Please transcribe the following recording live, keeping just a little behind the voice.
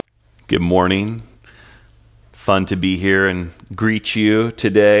Good morning. Fun to be here and greet you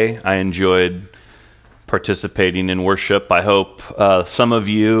today. I enjoyed participating in worship. I hope some of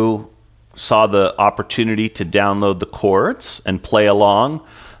you saw the opportunity to download the chords and play along.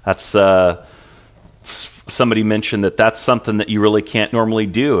 That's somebody mentioned that's something that you really can't normally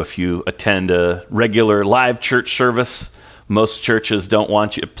do if you attend a regular live church service. Most churches don't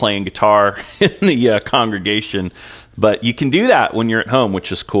want you playing guitar in the congregation, but you can do that when you're at home,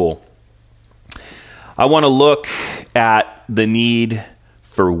 which is cool. I want to look at the need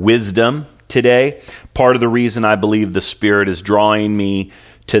for wisdom today. Part of the reason I believe the Spirit is drawing me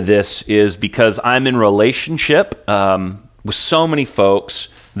to this is because I'm in relationship with so many folks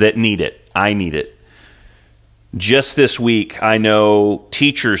that need it. I need it. Just this week, I know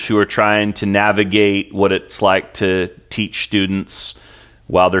teachers who are trying to navigate what it's like to teach students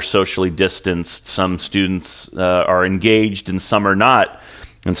while they're socially distanced. Some students are engaged and some are not.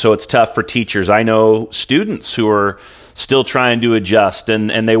 And so it's tough for teachers. I know students who are still trying to adjust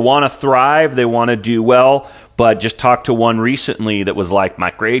and they want to thrive, they want to do well, but just talked to one recently that was like,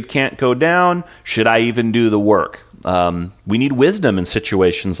 my grade can't go down. Should I even do the work? We need wisdom in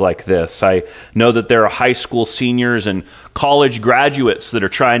situations like this. I know that there are high school seniors and college graduates that are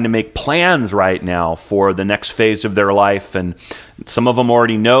trying to make plans right now for the next phase of their life. And some of them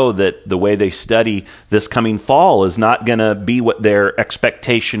already know that the way they study this coming fall is not going to be what their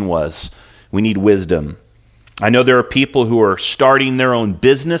expectation was. We need wisdom. I know there are people who are starting their own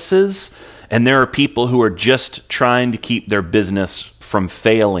businesses, and there are people who are just trying to keep their business from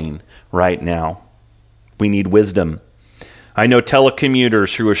failing right now. We need wisdom. I know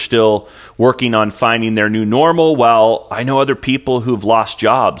telecommuters who are still working on finding their new normal, while I know other people who've lost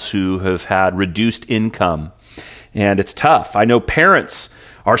jobs, who have had reduced income. And it's tough. I know parents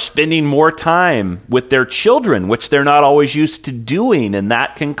are spending more time with their children, which they're not always used to doing, and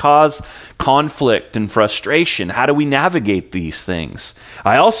that can cause conflict and frustration. How do we navigate these things?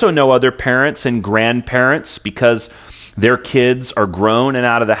 I also know other parents and grandparents, because their kids are grown and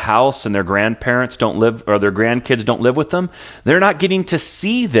out of the house and their grandparents don't live, or their grandkids don't live with them. They're not getting to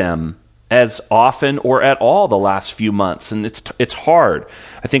see them as often or at all the last few months, and it's hard.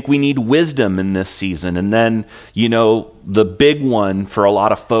 I think we need wisdom in this season. And then, the big one for a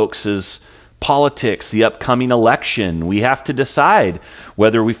lot of folks is politics, the upcoming election. We have to decide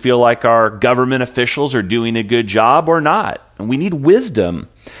whether we feel like our government officials are doing a good job or not. And we need wisdom.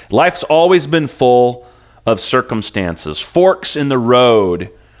 Life's always been full of circumstances, forks in the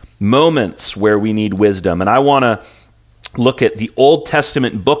road, moments where we need wisdom. And I want to look at the Old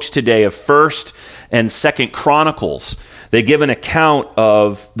Testament books today of 1st and 2nd Chronicles. They give an account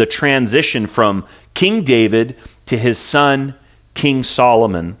of the transition from King David to his son, King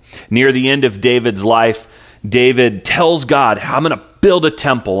Solomon. Near the end of David's life, David tells God, I'm going to build a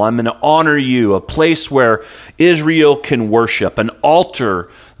temple. I'm going to honor you, a place where Israel can worship, an altar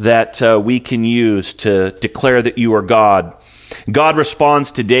that we can use to declare that you are God. God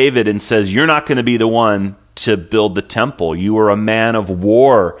responds to David and says, you're not going to be the one to build the temple. You are a man of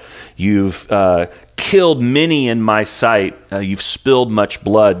war. You've killed many in my sight. You've spilled much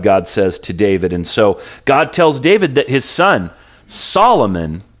blood, God says to David. And so God tells David that his son,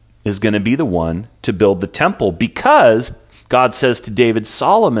 Solomon, is going to be the one to build the temple, because God says to David,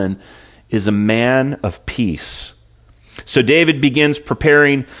 Solomon is a man of peace. So David begins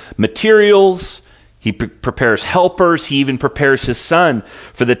preparing materials. He prepares helpers. He even prepares his son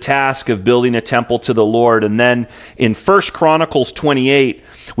for the task of building a temple to the Lord. And then in 1 Chronicles 28,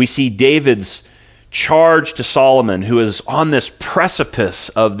 we see David's charge to Solomon, who is on this precipice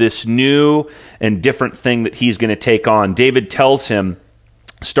of this new and different thing that he's going to take on. David tells him,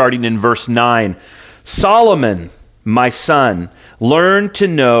 starting in verse 9, Solomon, my son, learn to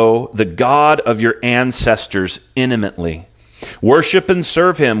know the God of your ancestors intimately. Worship and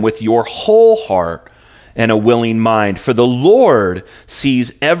serve him with your whole heart and a willing mind. For the Lord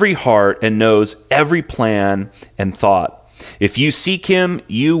sees every heart and knows every plan and thought. If you seek him,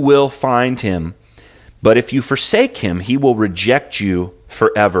 you will find him. But if you forsake him, he will reject you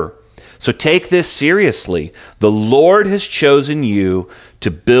forever. So take this seriously. The Lord has chosen you to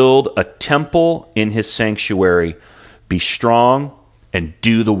build a temple in his sanctuary. Be strong and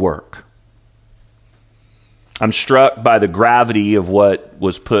do the work. I'm struck by the gravity of what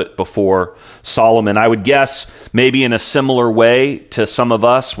was put before Solomon. I would guess maybe in a similar way to some of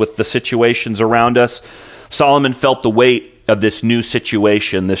us with the situations around us, Solomon felt the weight of this new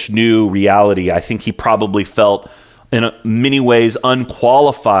situation, this new reality. I think he probably felt in many ways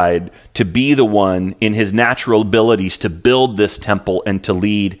unqualified to be the one in his natural abilities to build this temple and to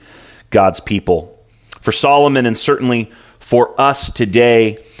lead God's people. For Solomon, and certainly for us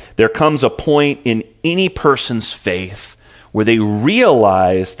today, there comes a point in any person's faith where they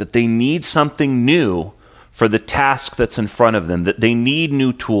realize that they need something new for the task that's in front of them, that they need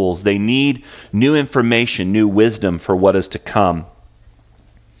new tools, they need new information, new wisdom for what is to come.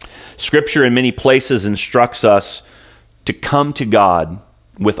 Scripture in many places instructs us to come to God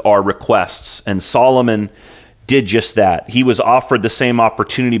with our requests, and Solomon did just that. He was offered the same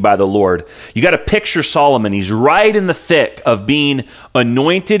opportunity by the Lord. You got to picture Solomon. He's right in the thick of being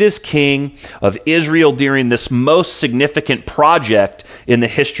anointed as king of Israel during this most significant project in the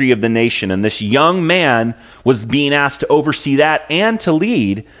history of the nation. And this young man was being asked to oversee that and to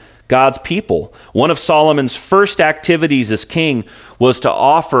lead God's people. One of Solomon's first activities as king was to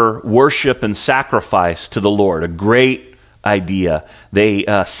offer worship and sacrifice to the Lord, a great idea. They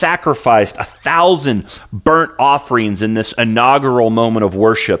sacrificed 1,000 burnt offerings in this inaugural moment of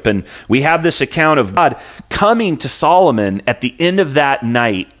worship. And we have this account of God coming to Solomon at the end of that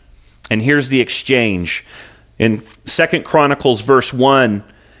night. And here's the exchange. In 2 Chronicles verse 1,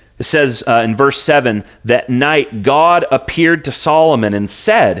 it says in verse 7, that night God appeared to Solomon and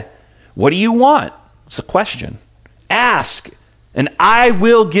said, "What do you want?" It's a question. "Ask, and I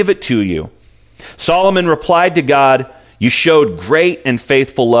will give it to you." Solomon replied to God, "You showed great and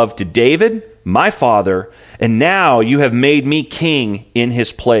faithful love to David, my father, and now you have made me king in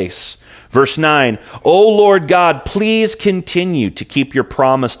his place." Verse 9, "O Lord God, please continue to keep your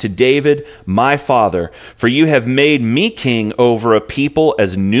promise to David, my father, for you have made me king over a people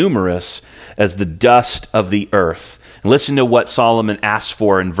as numerous as the dust of the earth." And listen to what Solomon asks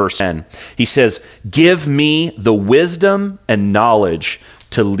for in verse 10. He says, "Give me the wisdom and knowledge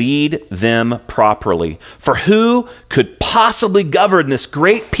to lead them properly. For who could possibly govern this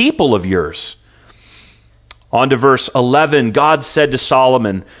great people of yours?" On to verse 11, God said to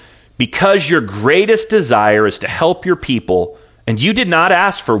Solomon, "Because your greatest desire is to help your people, and you did not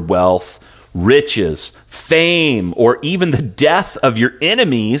ask for wealth, riches, fame, or even the death of your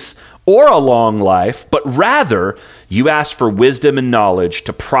enemies, or a long life, but rather you asked for wisdom and knowledge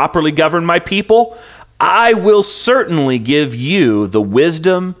to properly govern my people, I will certainly give you the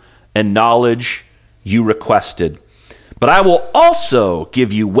wisdom and knowledge you requested. But I will also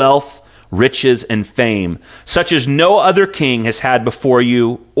give you wealth, riches, and fame, such as no other king has had before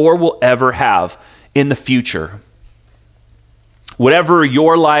you or will ever have in the future." Whatever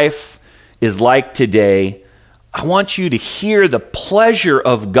your life is like today, I want you to hear the pleasure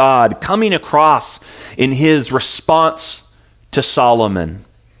of God coming across in his response to Solomon.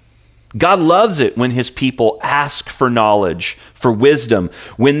 God loves it when his people ask for knowledge, for wisdom,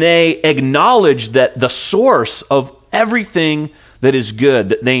 when they acknowledge that the source of everything that is good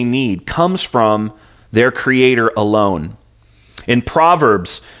that they need comes from their Creator alone. In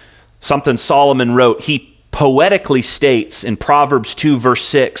Proverbs, something Solomon wrote, he poetically states in Proverbs 2 verse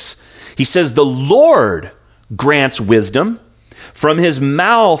 6, he says, "The Lord grants wisdom. From his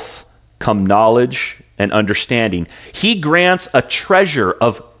mouth come knowledge and understanding. He grants a treasure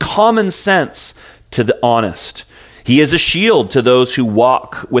of common sense to the honest. He is a shield to those who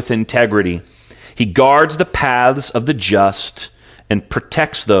walk with integrity. He guards the paths of the just and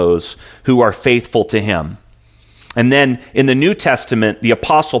protects those who are faithful to him." And then in the New Testament, the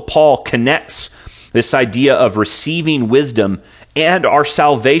Apostle Paul connects this idea of receiving wisdom and our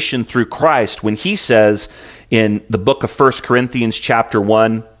salvation through Christ when he says in the book of 1 Corinthians chapter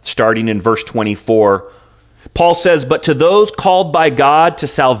 1, starting in verse 24, Paul says, "But to those called by God to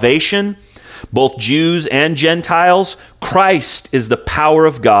salvation, both Jews and Gentiles, Christ is the power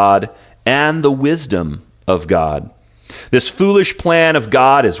of God and the wisdom of God. This foolish plan of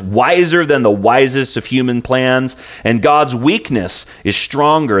God is wiser than the wisest of human plans, and God's weakness is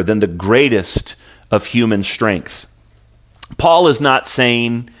stronger than the greatest of human strength." Paul is not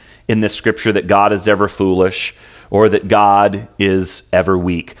saying in this scripture that God is ever foolish or that God is ever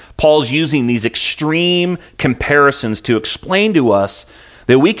weak. Paul's using these extreme comparisons to explain to us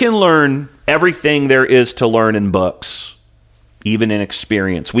that we can learn everything there is to learn in books, even in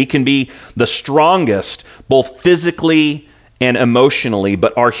experience. We can be the strongest, both physically and emotionally,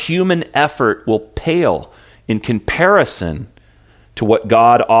 but our human effort will pale in comparison to what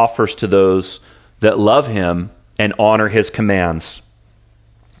God offers to those that love him and honor his commands.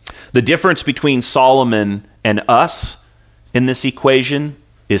 The difference between Solomon and us in this equation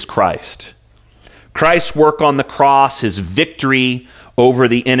is Christ. Christ's work on the cross, his victory over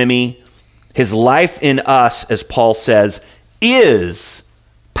the enemy, his life in us, as Paul says, is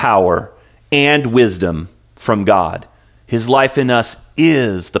power and wisdom from God. His life in us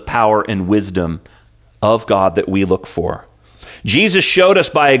is the power and wisdom of God that we look for. Jesus showed us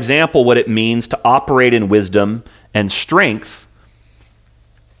by example what it means to operate in wisdom and strength,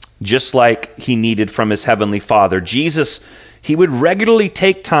 just like he needed from his heavenly Father. Jesus, he would regularly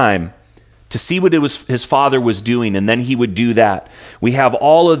take time to see what his Father was doing, and then he would do that. We have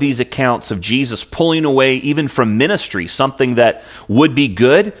all of these accounts of Jesus pulling away even from ministry, something that would be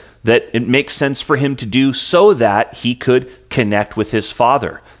good, that it makes sense for him to do so that he could connect with his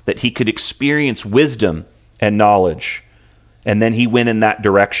Father, that he could experience wisdom and knowledge. And then he went in that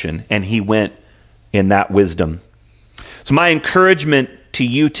direction, and he went in that wisdom. So my encouragement to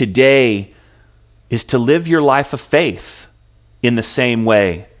you today is to live your life of faith in the same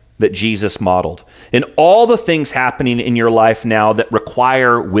way that Jesus modeled. In all the things happening in your life now that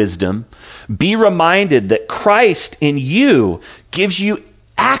require wisdom, be reminded that Christ in you gives you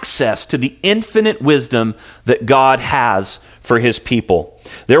access to the infinite wisdom that God has for his people.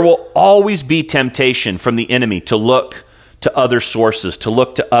 There will always be temptation from the enemy to look to other sources, to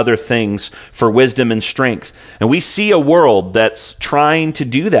look to other things for wisdom and strength. And we see a world that's trying to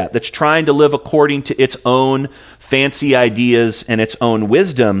do that, that's trying to live according to its own fancy ideas and its own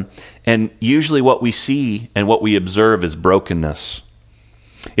wisdom. And usually what we see and what we observe is brokenness.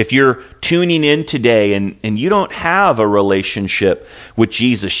 If you're tuning in today and you don't have a relationship with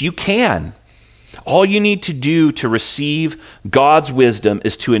Jesus, you can. All you need to do to receive God's wisdom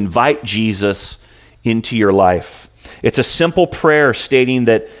is to invite Jesus into your life. It's a simple prayer stating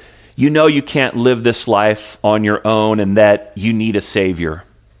that you know you can't live this life on your own and that you need a Savior.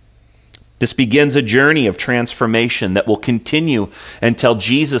 This begins a journey of transformation that will continue until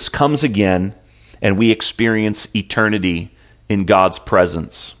Jesus comes again and we experience eternity in God's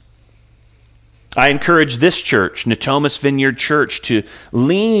presence. I encourage this church, Natomas Vineyard Church, to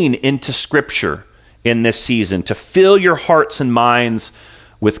lean into Scripture in this season, to fill your hearts and minds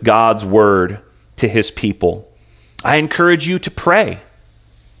with God's Word to His people. I encourage you to pray.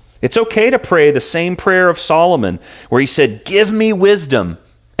 It's okay to pray the same prayer of Solomon, where he said, "Give me wisdom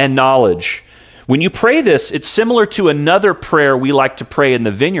and knowledge." When you pray this, it's similar to another prayer we like to pray in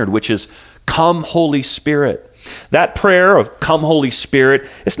the Vineyard, which is, "Come, Holy Spirit." That prayer of "Come, Holy Spirit,"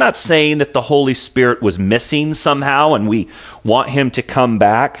 it's not saying that the Holy Spirit was missing somehow and we want him to come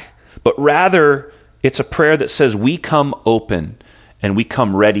back, but rather it's a prayer that says we come open and we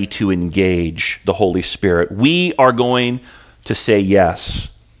come ready to engage the Holy Spirit. We are going to say yes.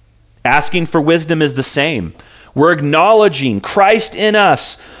 Asking for wisdom is the same. We're acknowledging Christ in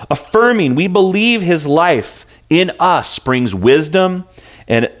us, affirming we believe his life in us brings wisdom.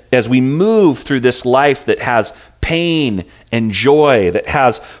 And as we move through this life that has pain and joy, that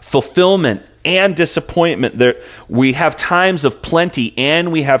has fulfillment and disappointment, there, we have times of plenty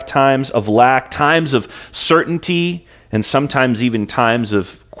and we have times of lack, times of certainty, and sometimes even times of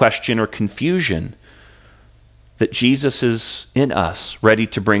question or confusion, that Jesus is in us, ready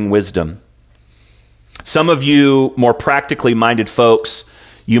to bring wisdom. Some of you more practically minded folks,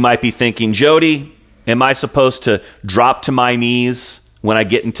 you might be thinking, "Jody, am I supposed to drop to my knees when I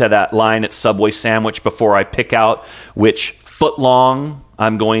get into that line at Subway sandwich before I pick out which footlong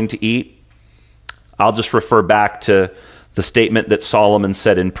I'm going to eat?" I'll just refer back to the statement that Solomon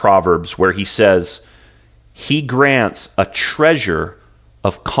said in Proverbs, where he says, "He grants a treasure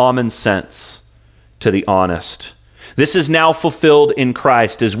of common sense to the honest." This is now fulfilled in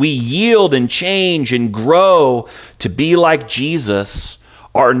Christ. As we yield and change and grow to be like Jesus,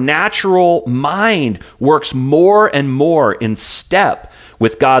 our natural mind works more and more in step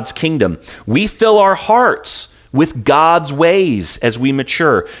with God's kingdom. We fill our hearts with God's ways as we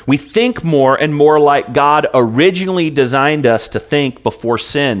mature. We think more and more like God originally designed us to think before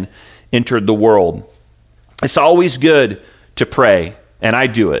sin entered the world. It's always good to pray, and I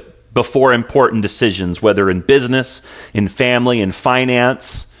do it, before important decisions, whether in business, in family, in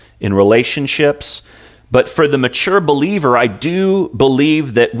finance, in relationships. But for the mature believer, I do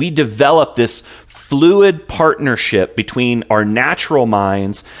believe that we develop this fluid partnership between our natural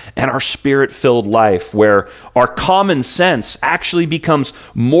minds and our spirit-filled life, where our common sense actually becomes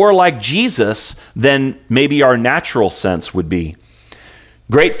more like Jesus than maybe our natural sense would be.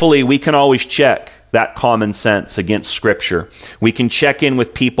 Gratefully, we can always check that common sense against Scripture. We can check in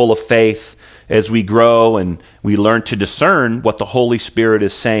with people of faith as we grow and we learn to discern what the Holy Spirit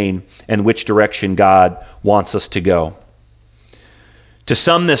is saying and which direction God wants us to go. To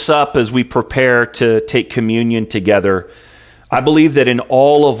sum this up as we prepare to take communion together, I believe that in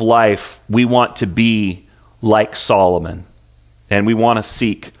all of life we want to be like Solomon, and we want to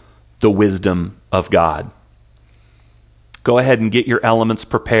seek the wisdom of God. Go ahead and get your elements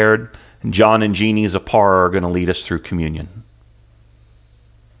prepared. And John and Jeannie Zapara are going to lead us through communion.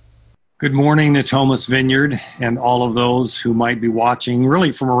 Good morning to Thomas Vineyard and all of those who might be watching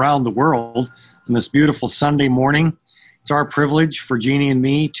really from around the world on this beautiful Sunday morning. It's our privilege for Jeannie and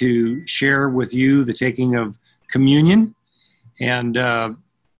me to share with you the taking of communion. And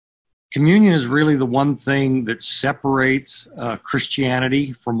communion is really the one thing that separates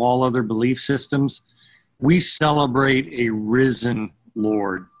Christianity from all other belief systems. We celebrate a risen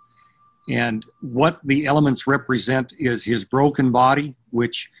Lord. And what the elements represent is his broken body,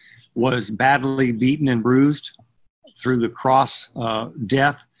 which was badly beaten and bruised through the cross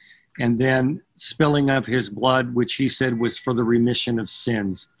death, and then spilling of his blood, which he said was for the remission of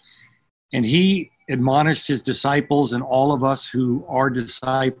sins. And he admonished his disciples and all of us who are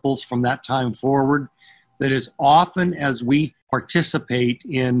disciples from that time forward, that as often as we participate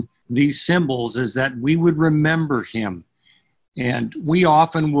in these symbols, is that we would remember him. And we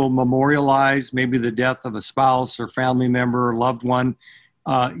often will memorialize maybe the death of a spouse or family member or loved one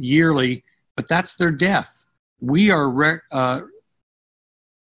yearly, but that's their death. We are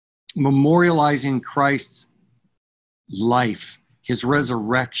memorializing Christ's life, his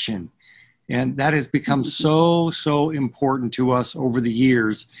resurrection. And that has become so important to us over the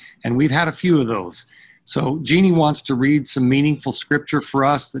years. And we've had a few of those. So Jeannie wants to read some meaningful scripture for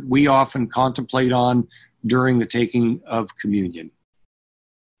us that we often contemplate on during the taking of communion.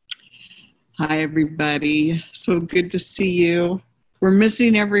 Hi, everybody. So good to see you. We're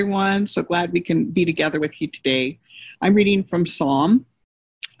missing everyone. So glad we can be together with you today. I'm reading from Psalm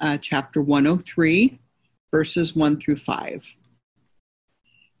chapter 103, verses 1 through 5.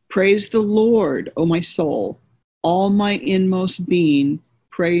 Praise the Lord, O my soul. All my inmost being,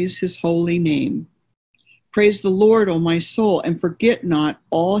 praise his holy name. Praise the Lord, O my soul, and forget not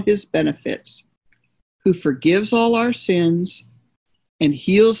all his benefits, who forgives all our sins and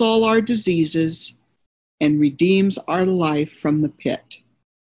heals all our diseases and redeems our life from the pit.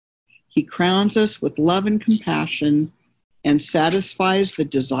 He crowns us with love and compassion and satisfies the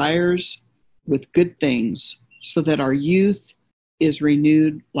desires with good things, so that our youth is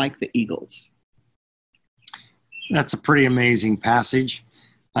renewed like the eagles. That's a pretty amazing passage.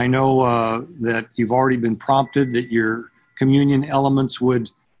 I know that you've already been prompted that your communion elements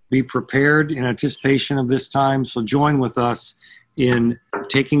would be prepared in anticipation of this time, so join with us in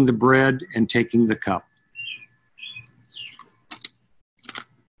taking the bread and taking the cup.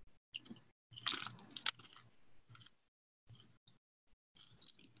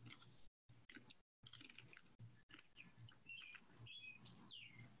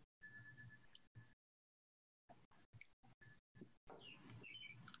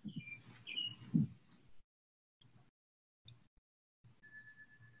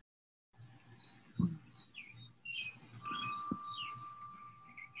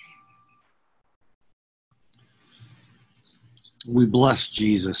 We bless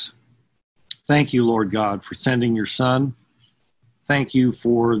Jesus. Thank you, Lord God, for sending your Son. Thank you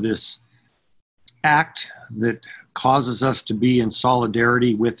for this act that causes us to be in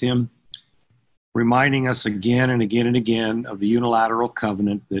solidarity with him, reminding us again and again and again of the unilateral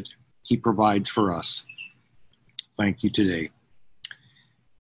covenant that he provides for us. Thank you today.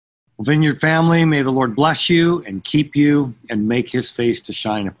 Vineyard family, may the Lord bless you and keep you and make his face to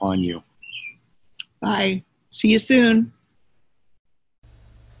shine upon you. Bye. See you soon.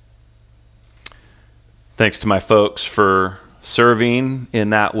 Thanks to my folks for serving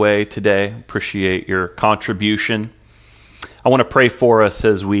in that way today. Appreciate your contribution. I want to pray for us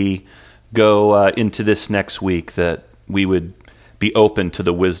as we go into this next week, that we would be open to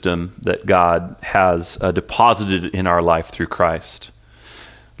the wisdom that God has deposited in our life through Christ.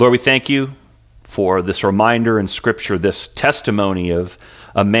 Lord, we thank you for this reminder in Scripture, this testimony of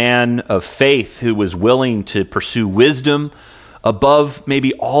a man of faith who was willing to pursue wisdom above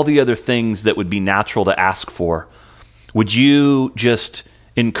maybe all the other things that would be natural to ask for. Would you just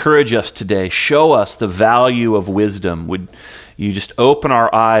encourage us today, show us the value of wisdom? Would you just open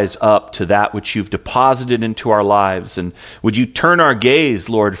our eyes up to that which you've deposited into our lives? And would you turn our gaze,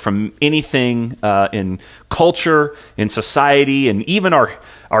 Lord, from anything in culture, in society, and even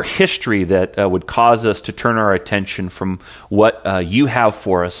our history that would cause us to turn our attention from what you have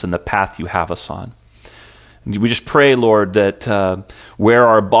for us and the path you have us on? We just pray, Lord, that where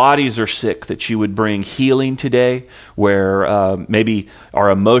our bodies are sick, that you would bring healing today. Where maybe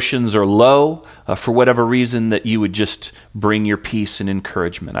our emotions are low, for whatever reason, that you would just bring your peace and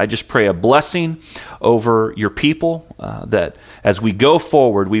encouragement. I just pray a blessing over your people, that as we go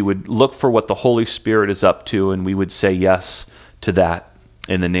forward, we would look for what the Holy Spirit is up to, and we would say yes to that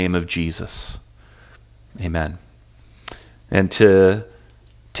in the name of Jesus. Amen. And to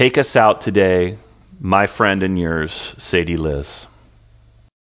take us out today, my friend and yours, Sadie Liz.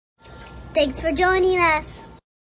 Thanks for joining us.